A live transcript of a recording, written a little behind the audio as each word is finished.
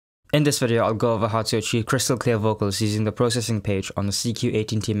In this video, I'll go over how to achieve crystal clear vocals using the processing page on the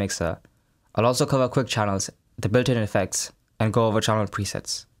CQ18T mixer. I'll also cover quick channels, the built-in effects, and go over channel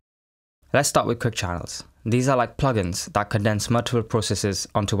presets. Let's start with quick channels. These are like plugins that condense multiple processes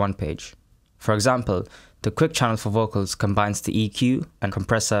onto one page. For example, the quick channel for vocals combines the EQ and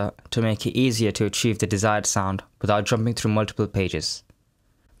compressor to make it easier to achieve the desired sound without jumping through multiple pages.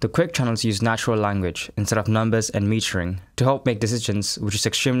 The quick channels use natural language instead of numbers and metering to help make decisions, which is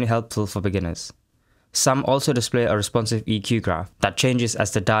extremely helpful for beginners. Some also display a responsive EQ graph that changes as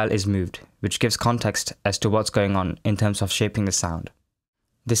the dial is moved, which gives context as to what's going on in terms of shaping the sound.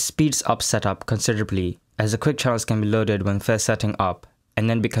 This speeds up setup considerably, as the quick channels can be loaded when first setting up and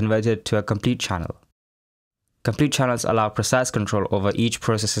then be converted to a complete channel. Complete channels allow precise control over each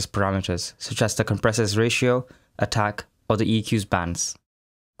process's parameters, such as the compressor's ratio, attack, or the EQ's bands.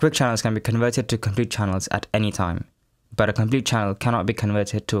 Quick channels can be converted to complete channels at any time, but a complete channel cannot be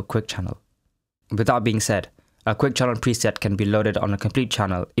converted to a quick channel. With that being said, a quick channel preset can be loaded on a complete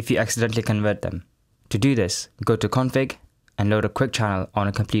channel if you accidentally convert them. To do this, go to Config and load a quick channel on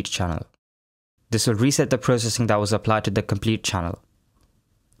a complete channel. This will reset the processing that was applied to the complete channel.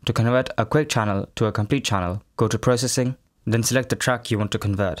 To convert a quick channel to a complete channel, go to Processing, then select the track you want to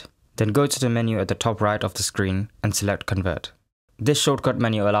convert. Then go to the menu at the top right of the screen and select Convert. This shortcut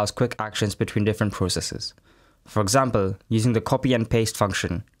menu allows quick actions between different processes. For example, using the copy and paste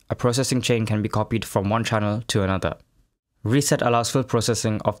function, a processing chain can be copied from one channel to another. Reset allows full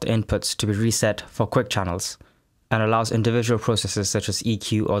processing of the inputs to be reset for quick channels, and allows individual processes such as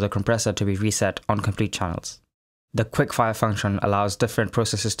EQ or the compressor to be reset on complete channels. The quickfire function allows different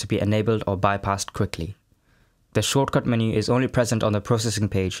processes to be enabled or bypassed quickly. The shortcut menu is only present on the processing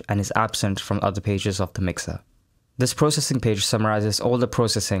page and is absent from other pages of the mixer. This processing page summarizes all the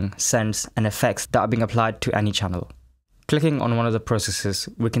processing, sends, and effects that are being applied to any channel. Clicking on one of the processes,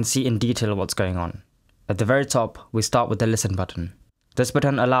 we can see in detail what's going on. At the very top, we start with the Listen button. This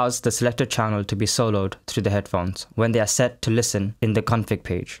button allows the selected channel to be soloed through the headphones when they are set to listen in the config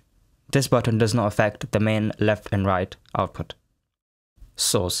page. This button does not affect the main left and right output.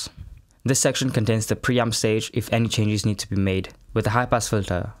 Source. This section contains the preamp stage if any changes need to be made, with a high-pass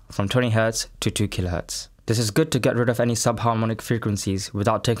filter from 20Hz to 2 kHz. This is good to get rid of any subharmonic frequencies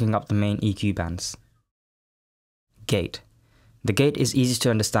without taking up the main EQ bands. Gate. The gate is easy to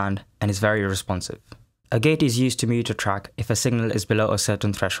understand and is very responsive. A gate is used to mute a track if a signal is below a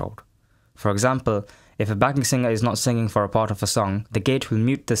certain threshold. For example, if a backing singer is not singing for a part of a song, the gate will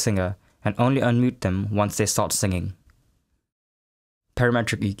mute the singer and only unmute them once they start singing.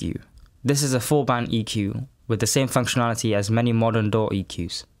 Parametric EQ. This is a 4-band EQ with the same functionality as many modern DAW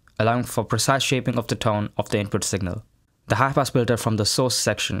EQs, allowing for precise shaping of the tone of the input signal. The high-pass filter from the source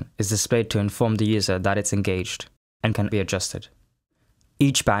section is displayed to inform the user that it's engaged and can be adjusted.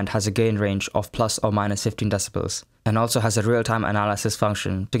 Each band has a gain range of plus or minus 15 decibels and also has a real-time analysis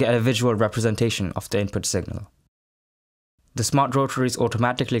function to get a visual representation of the input signal. The smart rotaries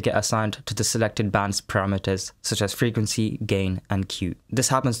automatically get assigned to the selected band's parameters such as frequency, gain, and Q. This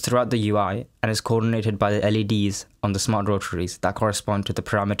happens throughout the UI and is coordinated by the LEDs on the smart rotaries that correspond to the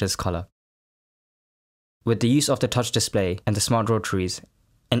parameter's color. With the use of the touch display and the smart rotaries,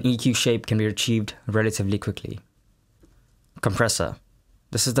 an EQ shape can be achieved relatively quickly. Compressor.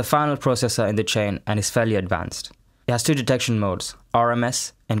 This is the final processor in the chain and is fairly advanced. It has two detection modes,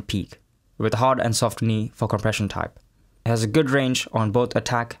 RMS and peak, with a hard and soft knee for compression type. It has a good range on both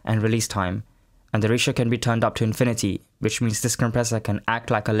attack and release time, and the ratio can be turned up to infinity, which means this compressor can act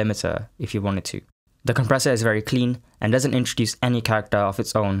like a limiter if you wanted to. The compressor is very clean and doesn't introduce any character of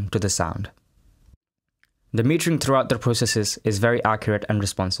its own to the sound. The metering throughout the processes is very accurate and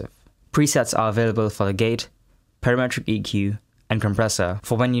responsive. Presets are available for the gate, parametric EQ, and compressor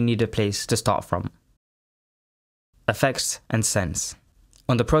for when you need a place to start from. Effects and sends.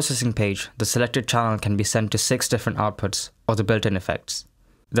 On the processing page, the selected channel can be sent to 6 different outputs or the built-in effects.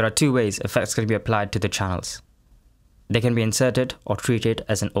 There are 2 ways effects can be applied to the channels. They can be inserted or treated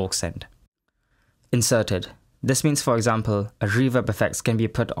as an aux send. Inserted. This means, for example, a reverb effect can be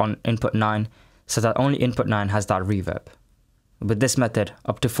put on input 9 so that only input 9 has that reverb. With this method,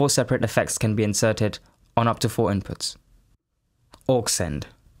 up to 4 separate effects can be inserted on up to 4 inputs. Aux send.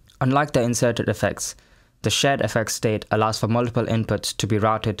 Unlike the inserted effects, the shared effects state allows for multiple inputs to be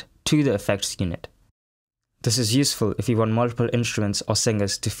routed to the effects unit. This is useful if you want multiple instruments or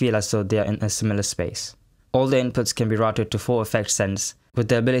singers to feel as though they are in a similar space. All the inputs can be routed to 4 effect sends with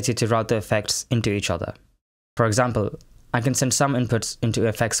the ability to route the effects into each other. For example, I can send some inputs into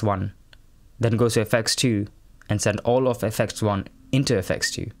effects 1, then go to effects 2 and send all of effects 1 into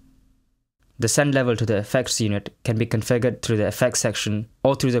effects 2. The send level to the effects unit can be configured through the effects section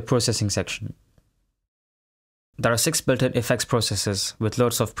or through the processing section. There are 6 built-in effects processors with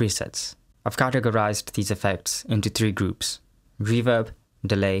loads of presets. I've categorized these effects into 3 groups: reverb,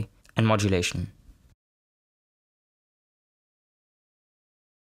 delay, and modulation.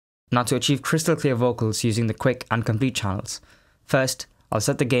 Now to achieve crystal clear vocals using the quick and complete channels, first I'll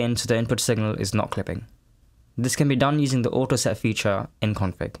set the gain so the input signal is not clipping. This can be done using the auto set feature in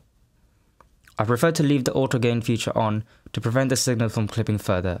config. I prefer to leave the auto gain feature on to prevent the signal from clipping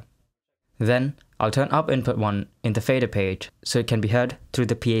further. Then I'll turn up input 1 in the fader page so it can be heard through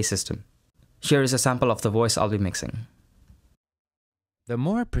the PA system. Here is a sample of the voice I'll be mixing. The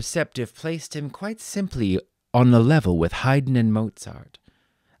more perceptive placed him quite simply on a level with Haydn and Mozart.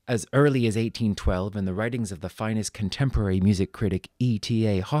 As early as 1812, in the writings of the finest contemporary music critic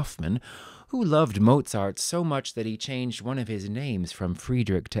E.T.A. Hoffmann, who loved Mozart so much that he changed one of his names from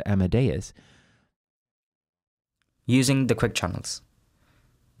Friedrich to Amadeus. Using the quick channels.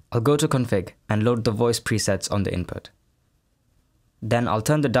 I'll go to config and load the voice presets on the input. Then I'll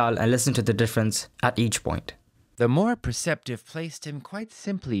turn the dial and listen to the difference at each point. The more perceptive placed him quite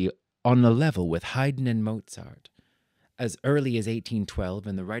simply on a level with Haydn and Mozart. As early as 1812,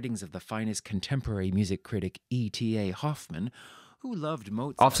 in the writings of the finest contemporary music critic E.T.A. Hoffmann, who loved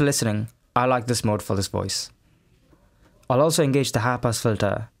Mozart. After listening, I like this mode for this voice. I'll also engage the high-pass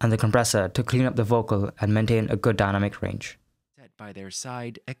filter and the compressor to clean up the vocal and maintain a good dynamic range. Set by their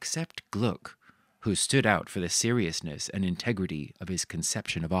side except Gluck, who stood out for the seriousness and integrity of his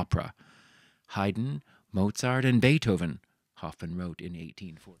conception of opera. Haydn, Mozart, and Beethoven, Hoffmann wrote in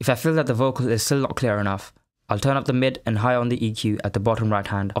 1840. If I feel that the vocal is still not clear enough, I'll turn up the mid and high on the EQ at the bottom right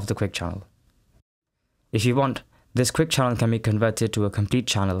hand of the quick channel. If you want, this quick channel can be converted to a complete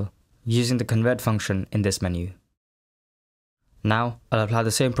channel using the convert function in this menu. Now, I'll apply the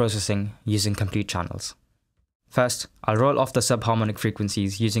same processing using complete channels. First, I'll roll off the subharmonic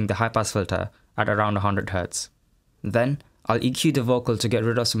frequencies using the high-pass filter at around 100 Hz. Then, I'll EQ the vocal to get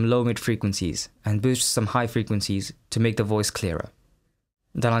rid of some low-mid frequencies and boost some high frequencies to make the voice clearer.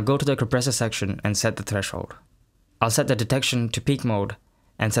 Then I'll go to the compressor section and set the threshold. I'll set the detection to peak mode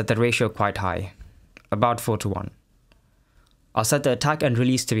and set the ratio quite high, about 4:1. I'll set the attack and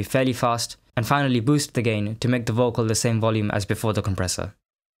release to be fairly fast, and finally boost the gain to make the vocal the same volume as before the compressor.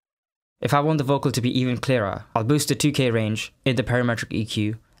 If I want the vocal to be even clearer, I'll boost the 2K range in the parametric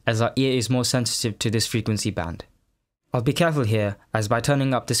EQ, as our ear is more sensitive to this frequency band. I'll be careful here, as by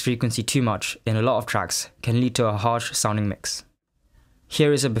turning up this frequency too much in a lot of tracks can lead to a harsh sounding mix.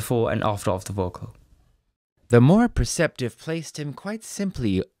 Here is a before and after of the vocal. The more perceptive placed him quite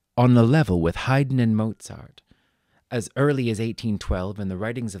simply on a level with Haydn and Mozart. As early as 1812, in the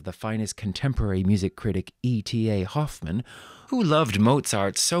writings of the finest contemporary music critic E.T.A. Hoffmann, who loved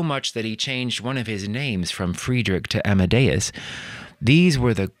Mozart so much that he changed one of his names from Friedrich to Amadeus, these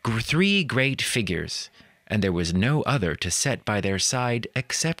were the 3 great figures, and there was no other to set by their side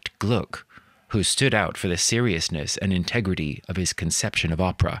except Gluck, who stood out for the seriousness and integrity of his conception of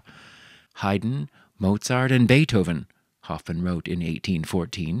opera. Haydn, Mozart, and Beethoven, Hoffmann wrote in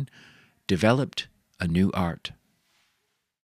 1814, developed a new art.